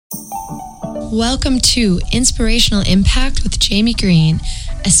Welcome to Inspirational Impact with Jamie Green,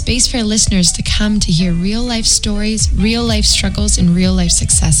 a space for listeners to come to hear real life stories, real life struggles, and real life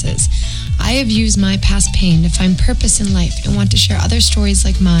successes. I have used my past pain to find purpose in life and want to share other stories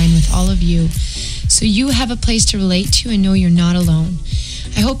like mine with all of you, so you have a place to relate to and know you're not alone.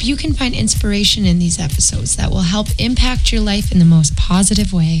 I hope you can find inspiration in these episodes that will help impact your life in the most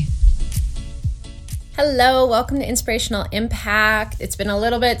positive way. Hello, welcome to Inspirational Impact. It's been a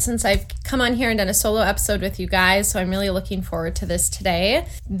little bit since I've come on here and done a solo episode with you guys, so I'm really looking forward to this today.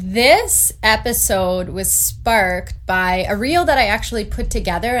 This episode was sparked by a reel that I actually put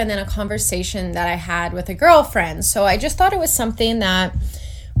together and then a conversation that I had with a girlfriend. So I just thought it was something that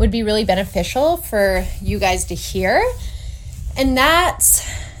would be really beneficial for you guys to hear. And that's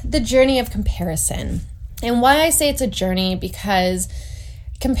the journey of comparison. And why I say it's a journey, because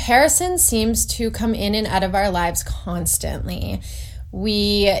comparison seems to come in and out of our lives constantly.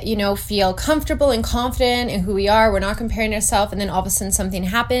 We, feel comfortable and confident in who we are. We're not comparing ourselves, and then all of a sudden something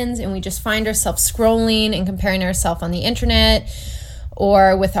happens and we just find ourselves scrolling and comparing ourselves on the internet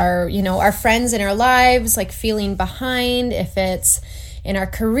or with our friends in our lives, like feeling behind, if it's in our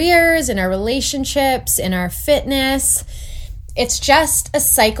careers, in our relationships, in our fitness. It's just a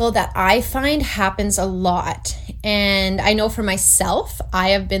cycle that I find happens a lot. And I know for myself, I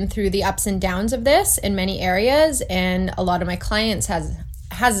have been through the ups and downs of this in many areas, and a lot of my clients has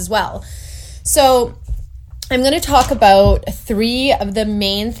as well. So I'm going to talk about 3 of the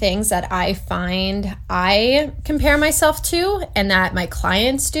main things that I find I compare myself to and that my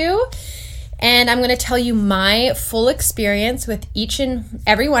clients do. And I'm going to tell you my full experience with each and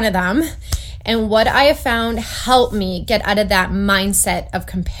every one of them, and what I have found helped me get out of that mindset of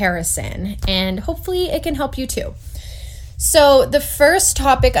comparison. And hopefully it can help you too. So the first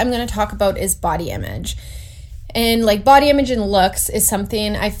topic I'm going to talk about is body image. And body image and looks is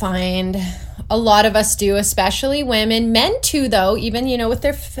something I find a lot of us do, especially women. Men too, though, even, with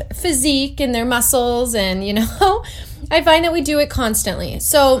their physique and their muscles. And, I find that we do it constantly.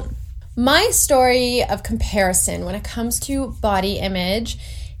 So my story of comparison when it comes to body image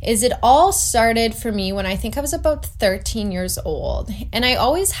is it all started for me when I think I was about 13 years old. And I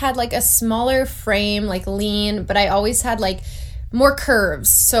always had a smaller frame, lean, but I always had more curves.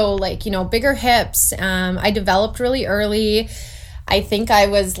 So bigger hips. I developed really early. I think I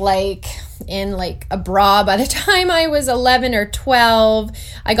was in a bra by the time I was 11 or 12.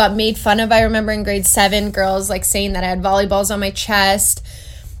 I got made fun of, I remember in grade 7, girls saying that I had volleyballs on my chest.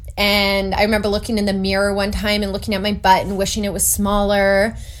 And I remember looking in the mirror one time and looking at my butt and wishing it was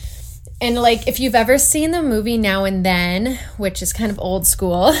smaller. And if you've ever seen the movie Now and Then, which is kind of old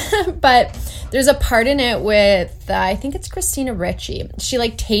school, but there's a part in it with, I think it's Christina Ricci. She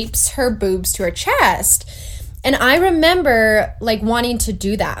tapes her boobs to her chest. And I remember wanting to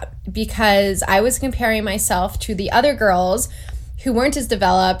do that because I was comparing myself to the other girls who weren't as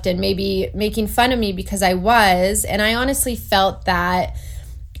developed and maybe making fun of me because I was. And I honestly felt that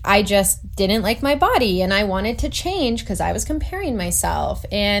I just didn't like my body and I wanted to change because I was comparing myself.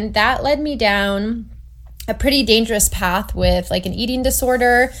 And that led me down a pretty dangerous path with an eating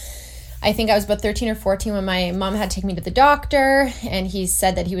disorder. I think I was about 13 or 14 when my mom had to take me to the doctor, and he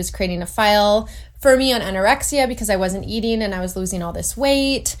said that he was creating a file for me on anorexia because I wasn't eating and I was losing all this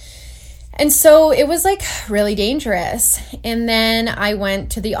weight. And so it was really dangerous. And then I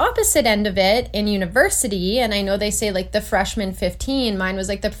went to the opposite end of it in university. And I know they say the freshman 15, mine was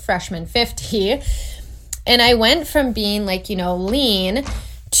the freshman 50. And I went from being lean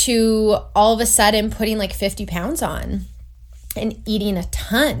to all of a sudden putting 50 pounds on and eating a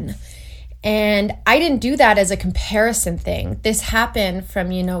ton. And I didn't do that as a comparison thing. This happened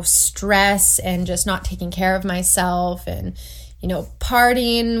from, stress and just not taking care of myself and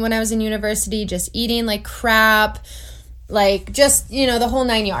partying when I was in university, just eating like crap, the whole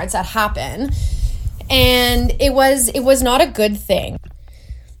 9 yards that happened. And it was not a good thing.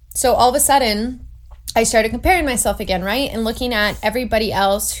 So all of a sudden, I started comparing myself again, right? And looking at everybody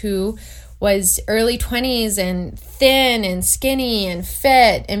else who was early 20s and thin and skinny and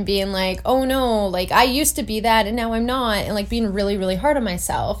fit and being oh no, I used to be that and now I'm not. And being really, really hard on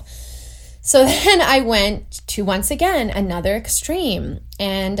myself. So then I went to, once again, another extreme,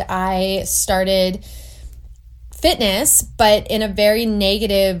 and I started fitness, but in a very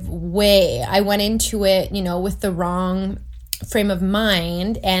negative way. I went into it, with the wrong frame of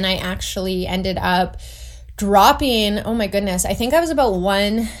mind, and I actually ended up dropping, oh my goodness, I think I was about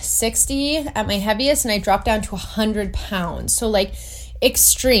 160 at my heaviest, and I dropped down to 100 pounds. So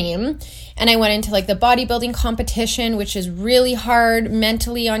extreme. And I went into the bodybuilding competition, which is really hard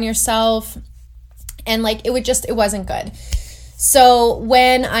mentally on yourself. And it wasn't good. So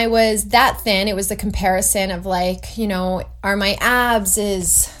when I was that thin, it was the comparison of like, you know, are my abs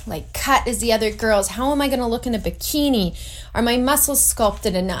as like cut as the other girls? How am I going to look in a bikini? Are my muscles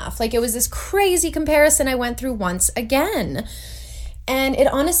sculpted enough? Like, it was this crazy comparison I went through once again. And it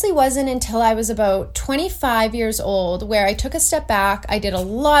honestly wasn't until I was about 25 years old where I took a step back. I did a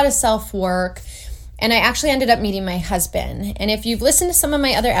lot of self-work. And I actually ended up meeting my husband. And if you've listened to some of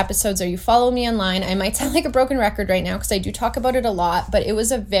my other episodes or you follow me online, I might sound like a broken record right now because I do talk about it a lot, but it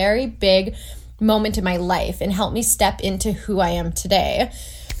was a very big moment in my life and helped me step into who I am today.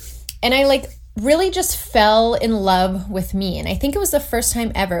 And I like really just fell in love with me. And I think it was the first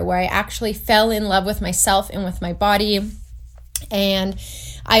time ever where I actually fell in love with myself and with my body. And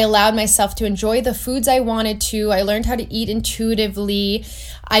I allowed myself to enjoy the foods I wanted to. I learned how to eat intuitively.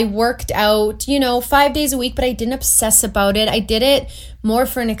 I worked out, 5 days a week, but I didn't obsess about it. I did it more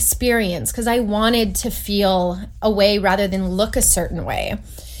for an experience because I wanted to feel a way rather than look a certain way.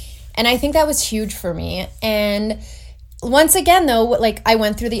 And I think that was huge for me. And once again, though, like I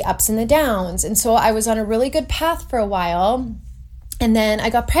went through the ups and the downs. And so I was on a really good path for a while. And then I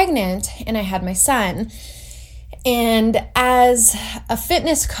got pregnant and I had my son. And as a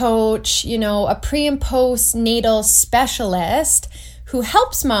fitness coach, a pre and post natal specialist who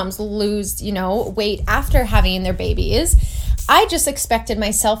helps moms lose, weight after having their babies, I just expected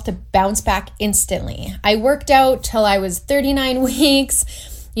myself to bounce back instantly. I worked out till I was 39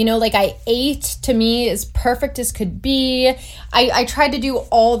 weeks. I ate, to me, as perfect as could be. I tried to do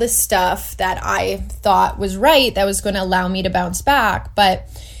all the stuff that I thought was right that was going to allow me to bounce back. But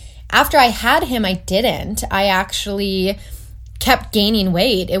after I had him, I didn't. I actually kept gaining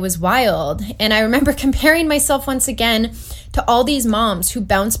weight. It was wild. And I remember comparing myself once again to all these moms who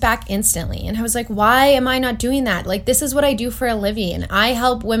bounce back instantly. And I was like, why am I not doing that? Like, this is what I do for a living. I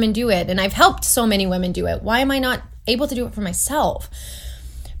help women do it. And I've helped so many women do it. Why am I not able to do it for myself?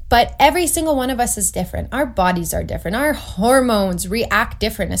 But every single one of us is different. Our bodies are different. Our hormones react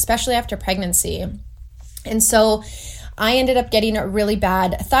different, especially after pregnancy. And so I ended up getting a really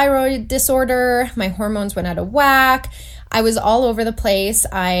bad thyroid disorder. My hormones went out of whack. I was all over the place.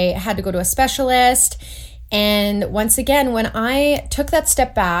 I had to go to a specialist. And once again, when I took that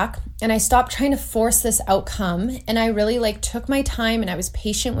step back and I stopped trying to force this outcome and I really took my time and I was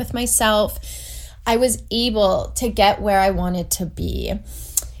patient with myself, I was able to get where I wanted to be.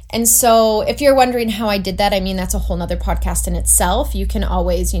 And so if you're wondering how I did that, that's a whole nother podcast in itself. You can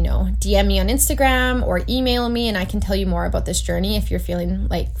always, DM me on Instagram or email me and I can tell you more about this journey if you're feeling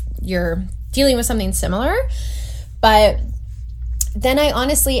like you're dealing with something similar. But then I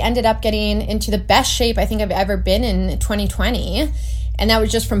honestly ended up getting into the best shape I think I've ever been in 2020. And that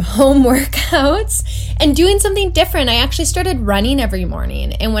was just from home workouts and doing something different. I actually started running every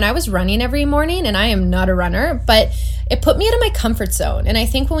morning. And when I was running every morning, and I am not a runner, but it put me out of my comfort zone. And I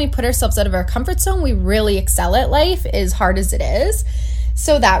think when we put ourselves out of our comfort zone, we really excel at life, as hard as it is.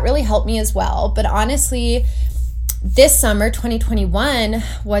 So that really helped me as well. But honestly, this summer, 2021,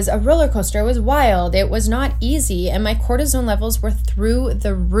 was a roller coaster. It was wild. It was not easy. And my cortisol levels were through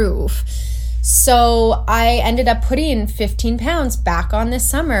the roof. So I ended up putting 15 pounds back on this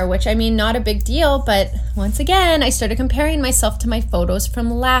summer, which not a big deal. But once again, I started comparing myself to my photos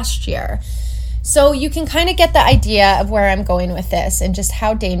from last year. So you can kind of get the idea of where I'm going with this and just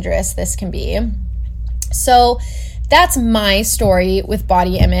how dangerous this can be. So that's my story with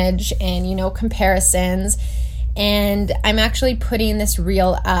body image and, comparisons. And I'm actually putting this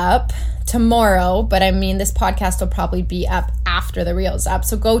reel up tomorrow, but this podcast will probably be up after the reel's up.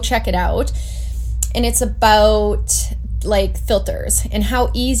 So go check it out. And it's about filters and how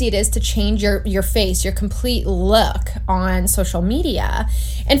easy it is to change your face, your complete look on social media.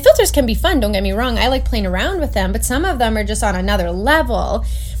 And filters can be fun, don't get me wrong. I like playing around with them, but some of them are just on another level.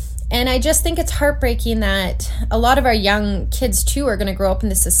 And I just think it's heartbreaking that a lot of our young kids too are going to grow up in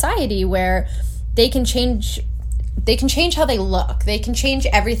this society where they can change how they look. They can change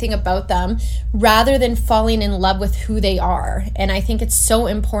everything about them rather than falling in love with who they are. And I think it's so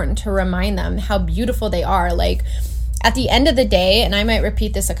important to remind them how beautiful they are. At the end of the day, and I might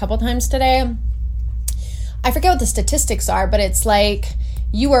repeat this a couple times today, I forget what the statistics are, but it's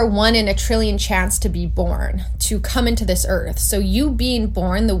you are 1 in a trillion chance to be born, to come into this earth. So you being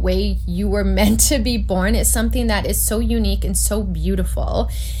born the way you were meant to be born is something that is so unique and so beautiful.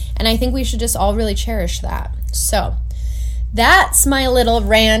 And I think we should just all really cherish that. So that's my little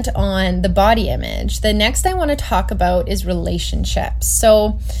rant on the body image. The next I want to talk about is relationships.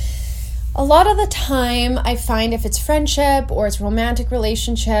 So a lot of the time I find if it's friendship or it's romantic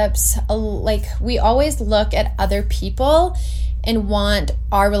relationships, we always look at other people and want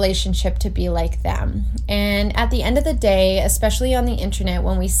our relationship to be like them. And at the end of the day, especially on the internet,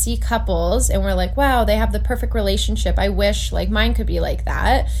 when we see couples and we're like, wow, they have the perfect relationship. I wish like mine could be like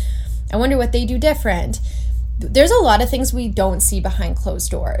that. I wonder what they do different. There's a lot of things we don't see behind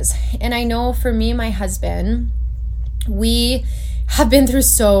closed doors. And I know for me and my husband, we have been through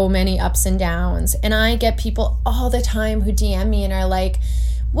so many ups and downs. And I get people all the time who DM me and are like,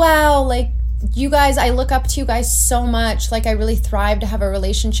 wow, like, you guys, I look up to you guys so much. Like, I really thrive to have a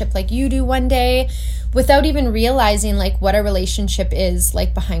relationship like you do one day, without even realizing like what a relationship is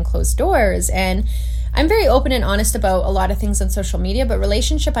like behind closed doors. And I'm very open and honest about a lot of things on social media, but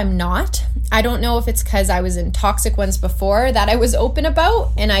relationship, I'm not. I don't know if it's because I was in toxic ones before that I was open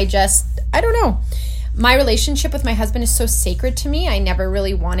about, and I don't know. My relationship with my husband is so sacred to me. I never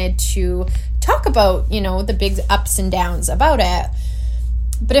really wanted to talk about, the big ups and downs about it.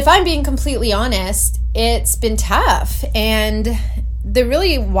 But if I'm being completely honest, it's been tough. And the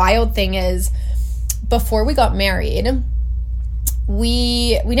really wild thing is, before we got married,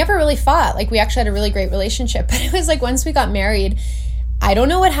 we never really fought. Like, we actually had a really great relationship. But it was like once we got married, I don't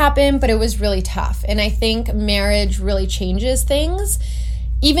know what happened, but it was really tough. And I think marriage really changes things.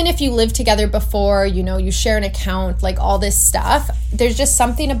 Even if you live together before, you share an account, like all this stuff, there's just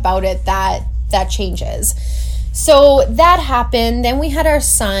something about it that changes. So that happened. Then we had our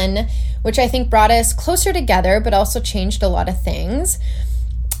son, which I think brought us closer together, but also changed a lot of things.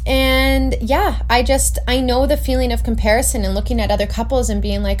 And yeah, I know the feeling of comparison and looking at other couples and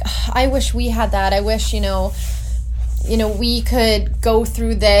being like, oh, I wish we had that. I wish, we could go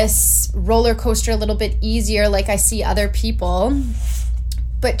through this roller coaster a little bit easier, like I see other people.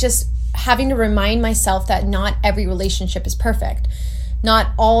 But just having to remind myself that not every relationship is perfect.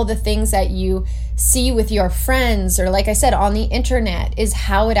 Not all the things that you see with your friends or, like I said, on the internet is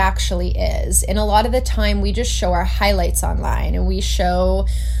how it actually is. And a lot of the time we just show our highlights online, and we show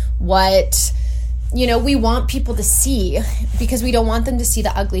what, we want people to see, because we don't want them to see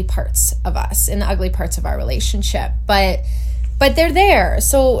the ugly parts of us and the ugly parts of our relationship. But they're there.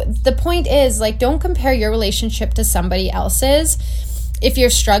 So the point is, like, don't compare your relationship to somebody else's. If you're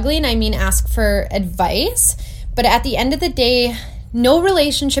struggling, ask for advice. But at the end of the day, no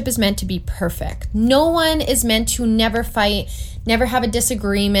relationship is meant to be perfect. No one is meant to never fight, never have a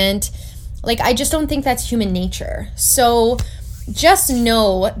disagreement. Like, I just don't think that's human nature. So just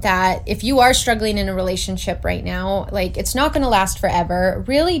know that if you are struggling in a relationship right now, like, it's not going to last forever.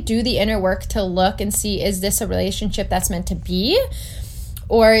 Really do the inner work to look and see, is this a relationship that's meant to be?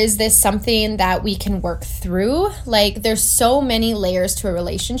 Or is this something that we can work through? Like, there's so many layers to a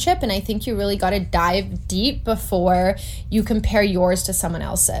relationship, and I think you really got to dive deep before you compare yours to someone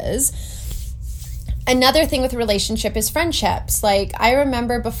else's. Another thing with a relationship is friendships. Like, I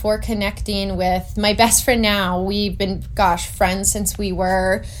remember before connecting with my best friend now, we've been, friends since we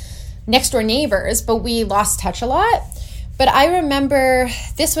were next door neighbors, but we lost touch a lot. But I remember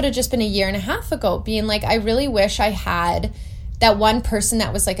this would have just been a year and a half ago, being like, I really wish I had that one person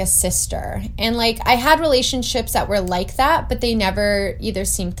that was like a sister. And like, I had relationships that were like that, but they never either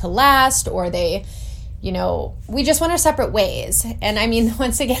seemed to last, or they, we just went our separate ways. And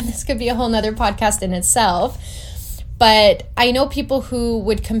once again, this could be a whole nother podcast in itself. But I know people who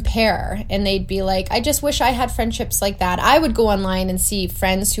would compare, and they'd be like, I just wish I had friendships like that. I would go online and see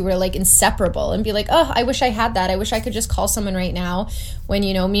friends who were like inseparable and be like, oh, I wish I had that. I wish I could just call someone right now when,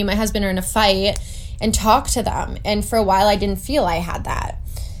 me and my husband are in a fight, and talk to them. And for a while, I didn't feel I had that.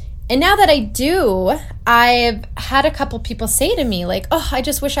 And now that I do, I've had a couple people say to me like, oh, I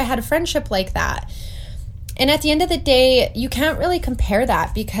just wish I had a friendship like that. And at the end of the day, you can't really compare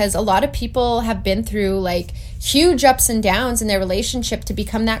that, because a lot of people have been through like huge ups and downs in their relationship to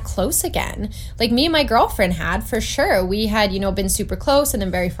become that close again. Like me and my girlfriend had, for sure. We had, been super close and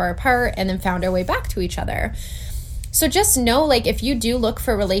then very far apart, and then found our way back to each other. So just know, like, if you do look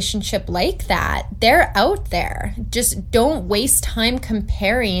for a relationship like that, they're out there. Just don't waste time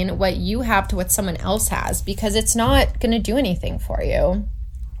comparing what you have to what someone else has, because it's not going to do anything for you.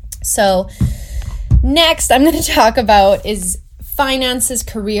 So next I'm going to talk about is finances,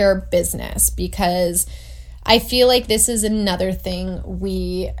 career, business, because I feel like this is another thing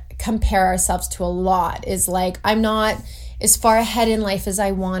we compare ourselves to a lot, is like, I'm not as far ahead in life as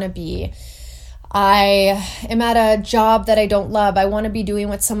I want to be. I am at a job that I don't love. I want to be doing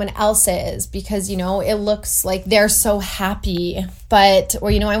what someone else is because, it looks like they're so happy,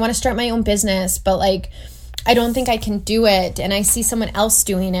 or, I want to start my own business, but like, I don't think I can do it. And I see someone else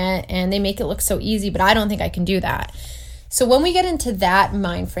doing it and they make it look so easy, but I don't think I can do that. So when we get into that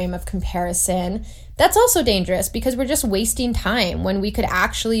mind frame of comparison, that's also dangerous, because we're just wasting time when we could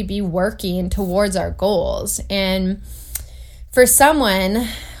actually be working towards our goals. And for someone,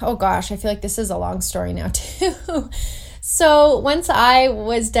 oh gosh, I feel like this is a long story now too. So once I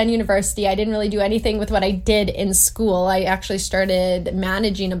was done university, I didn't really do anything with what I did in school. I actually started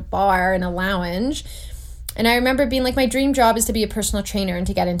managing a bar and a lounge. And I remember being like, my dream job is to be a personal trainer and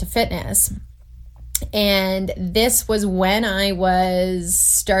to get into fitness. And this was when I was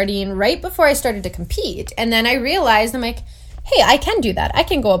starting, right before I started to compete. And then I realized, I'm like, hey, I can do that. I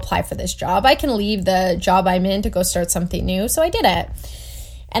can go apply for this job. I can leave the job I'm in to go start something new. So I did it.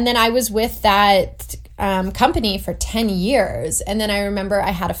 And then I was with that company for 10 years. And then I remember I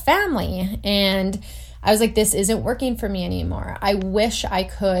had a family and I was like, this isn't working for me anymore. I wish I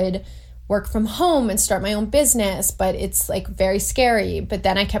could work from home and start my own business, but it's like very scary. But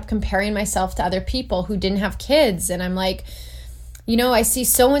then I kept comparing myself to other people who didn't have kids. And I'm like, you know, I see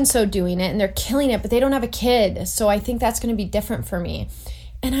so-and-so doing it and they're killing it, but they don't have a kid. So I think that's going to be different for me.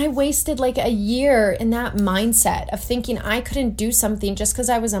 And I wasted like a year in that mindset of thinking I couldn't do something just because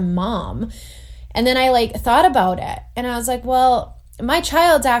I was a mom. And then I like thought about it and I was like, well, my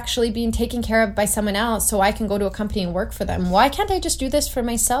child's actually being taken care of by someone else, so I can go to a company and work for them. Why can't I just do this for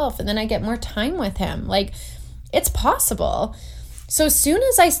myself and then I get more time with him? Like, it's possible. So as soon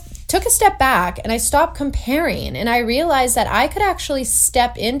as I took a step back and I stopped comparing and I realized that I could actually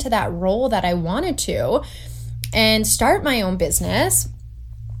step into that role that I wanted to and start my own business,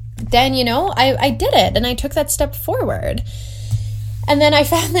 then, you know, I did it and I took that step forward. And then I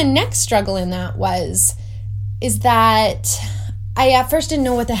found the next struggle in that is that I at first didn't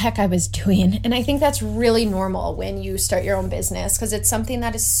know what the heck I was doing. And I think that's really normal when you start your own business because it's something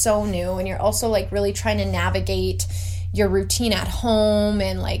that is so new and you're also like really trying to navigate your routine at home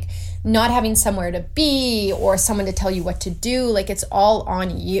and like not having somewhere to be or someone to tell you what to do. Like it's all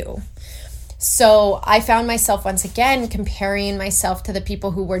on you. So I found myself once again comparing myself to the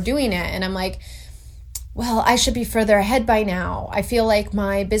people who were doing it. And I'm like, well, I should be further ahead by now. I feel like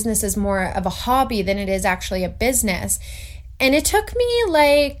my business is more of a hobby than it is actually a business. And it took me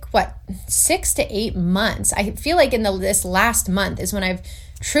like, 6 to 8 months. I feel like in this last month is when I've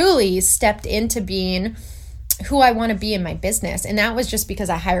truly stepped into being who I want to be in my business. And that was just because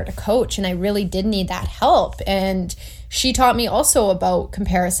I hired a coach and I really did need that help. And she taught me also about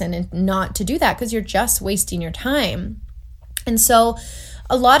comparison and not to do that because you're just wasting your time. And so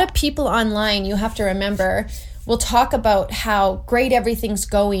a lot of people online, you have to remember, will talk about how great everything's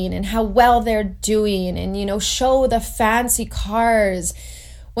going and how well they're doing and, you know, show the fancy cars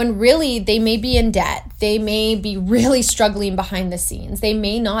when really they may be in debt. They may be really struggling behind the scenes. They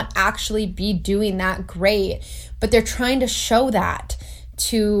may not actually be doing that great, but they're trying to show that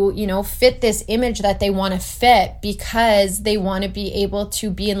to, you know, fit this image that they want to fit because they want to be able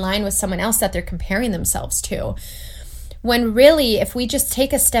to be in line with someone else that they're comparing themselves to. When really, if we just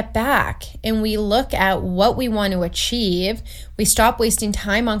take a step back and we look at what we want to achieve, we stop wasting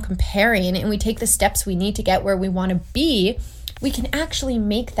time on comparing and we take the steps we need to get where we want to be, we can actually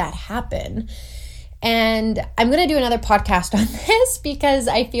make that happen. And I'm going to do another podcast on this because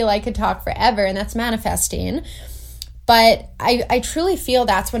I feel I could talk forever, and that's manifesting. But I truly feel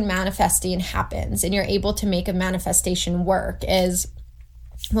that's when manifesting happens and you're able to make a manifestation work, is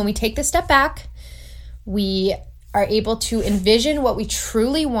when we take the step back, we are able to envision what we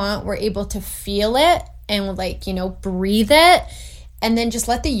truly want. We're able to feel it and like, you know, breathe it and then just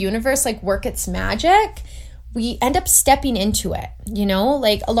let the universe like work its magic. We end up stepping into it, you know,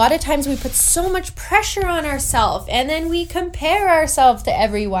 like a lot of times we put so much pressure on ourselves and then we compare ourselves to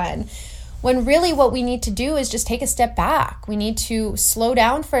everyone when really what we need to do is just take a step back. We need to slow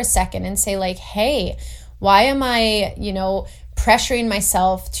down for a second and say like, hey, why am I, you know, pressuring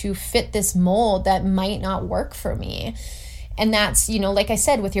myself to fit this mold that might not work for me? And that's, you know, like I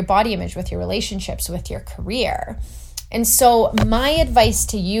said, with your body image, with your relationships, with your career. And so my advice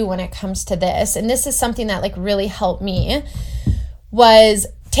to you when it comes to this, and this is something that like really helped me, was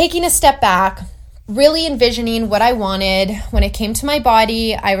taking a step back, really envisioning what I wanted. When it came to my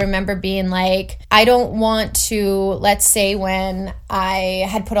body, I remember being like, I don't want to, let's say when I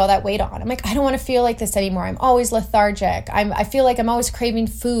had put all that weight on, I'm like, I don't want to feel like this anymore. I'm always lethargic. I feel like I'm always craving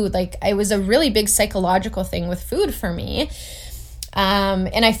food. Like it was a really big psychological thing with food for me.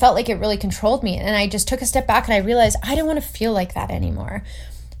 And I felt like it really controlled me. And I just took a step back and I realized I don't want to feel like that anymore.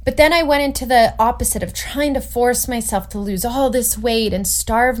 But then I went into the opposite of trying to force myself to lose all this weight and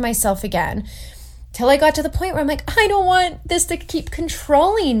starve myself again, till I got to the point where I'm like, I don't want this to keep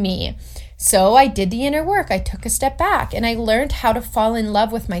controlling me. So I did the inner work. I took a step back and I learned how to fall in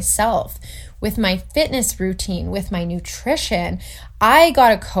love with myself, with my fitness routine, with my nutrition. I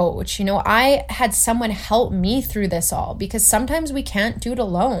got a coach, you know, I had someone help me through this all because sometimes we can't do it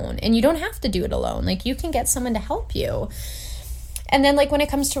alone and you don't have to do it alone. Like you can get someone to help you. And then like when it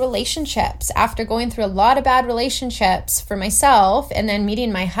comes to relationships, after going through a lot of bad relationships for myself and then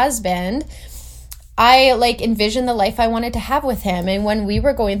meeting my husband, I like envisioned the life I wanted to have with him. And when we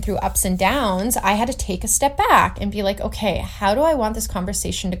were going through ups and downs, I had to take a step back and be like, okay, how do I want this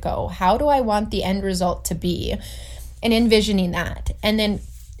conversation to go? How do I want the end result to be? And envisioning that and then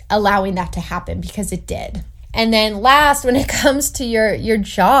allowing that to happen, because it did. And then last, when it comes to your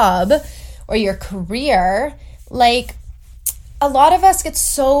job or your career, like a lot of us get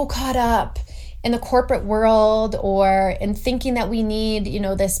so caught up in the corporate world or in thinking that we need,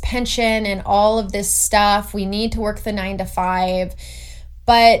 this pension and all of this stuff. We need to work the 9 to 5,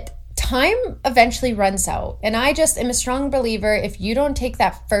 but time eventually runs out. And I just am a strong believer, if you don't take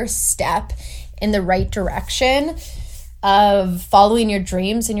that first step in the right direction of following your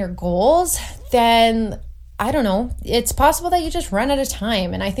dreams and your goals, then I don't know, it's possible that you just run out of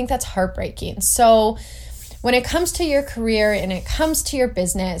time. And I think that's heartbreaking. So when it comes to your career and it comes to your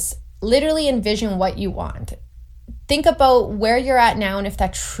business, literally envision what you want. Think about where you're at now and if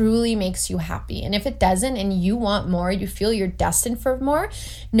that truly makes you happy. And if it doesn't and you want more, you feel you're destined for more,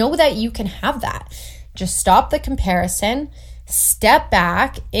 know that you can have that. Just stop the comparison, step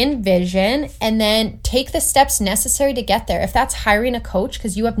back, envision, and then take the steps necessary to get there. If that's hiring a coach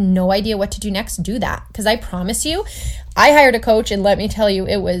because you have no idea what to do next, do that. Because I promise you, I hired a coach, and let me tell you,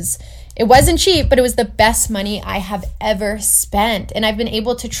 it wasn't cheap, but it was the best money I have ever spent. And I've been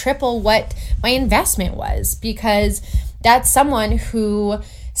able to triple what my investment was, because that's someone who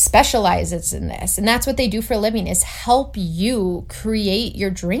specializes in this. And that's what they do for a living, is help you create your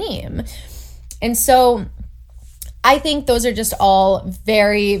dream. And so I think those are just all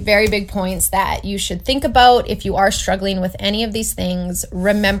very, very big points that you should think about if you are struggling with any of these things.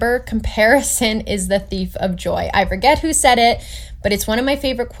 Remember, comparison is the thief of joy. I forget who said it, but it's one of my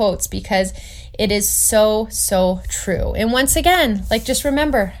favorite quotes because it is so, so true. And once again, like, just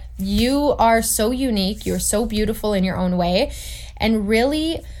remember, you are so unique. You're so beautiful in your own way, and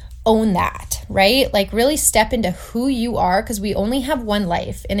really own that, right? Like, really step into who you are, because we only have one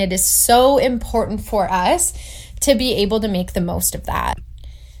life, and it is so important for us to be able to make the most of that.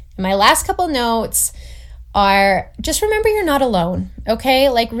 And my last couple notes are, just remember you're not alone, okay?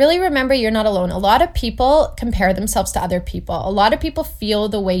 Like, really remember you're not alone. A lot of people compare themselves to other people. A lot of people feel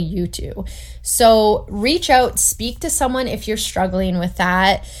the way you do. So reach out, speak to someone if you're struggling with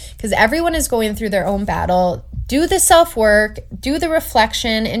that, because everyone is going through their own battle. Do the self-work, do the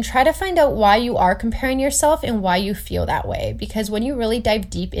reflection, and try to find out why you are comparing yourself and why you feel that way. Because when you really dive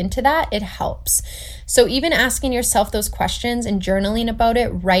deep into that, it helps. So even asking yourself those questions and journaling about it,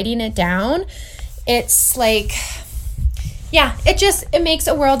 writing it down, it's like, yeah, it makes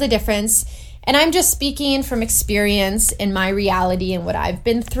a world of difference. And I'm just speaking from experience in my reality and what I've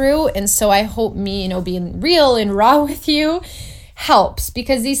been through. And so I hope me, being real and raw with you helps,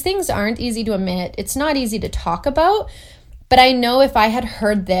 because these things aren't easy to admit. It's not easy to talk about, but I know if I had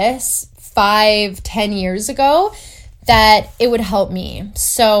heard this 5-10 years ago, that it would help me.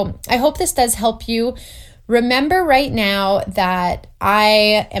 So I hope this does help you. Remember right now that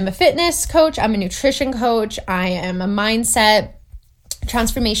I am a fitness coach, I'm a nutrition coach, I am a mindset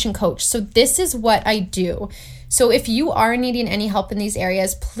transformation coach. So this is what I do. So if you are needing any help in these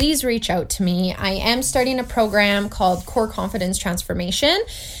areas, please reach out to me. I am starting a program called Core Confidence Transformation.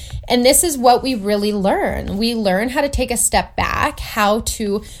 And this is what we really learn. We learn how to take a step back, how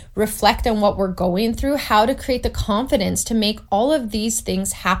to reflect on what we're going through, how to create the confidence to make all of these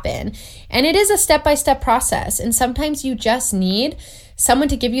things happen. And it is a step-by-step process. And sometimes you just need someone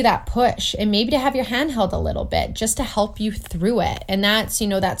to give you that push, and maybe to have your hand held a little bit just to help you through it. And that's,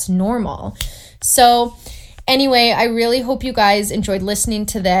 that's normal. So anyway, I really hope you guys enjoyed listening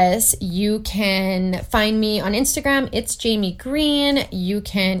to this. You can find me on Instagram. It's Jamie Green. You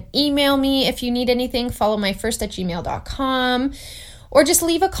can email me if you need anything. Follow myfirst@gmail.com. Or just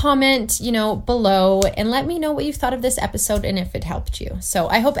leave a comment, below, and let me know what you thought of this episode and if it helped you. So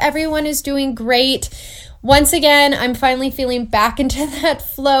I hope everyone is doing great. Once again, I'm finally feeling back into that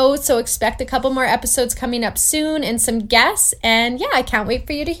flow. So expect a couple more episodes coming up soon and some guests. And yeah, I can't wait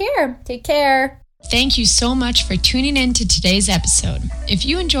for you to hear. Take care. Thank you so much for tuning in to today's episode. If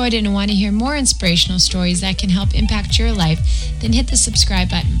you enjoyed it and want to hear more inspirational stories that can help impact your life, then hit the subscribe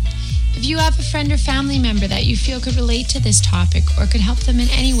button. If you have a friend or family member that you feel could relate to this topic or could help them in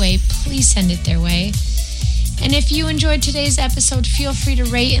any way, please send it their way. And if you enjoyed today's episode, feel free to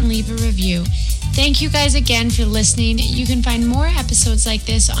rate and leave a review. Thank you guys again for listening. You can find more episodes like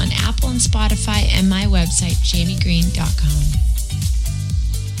this on Apple and Spotify and my website, jamiegreen.com.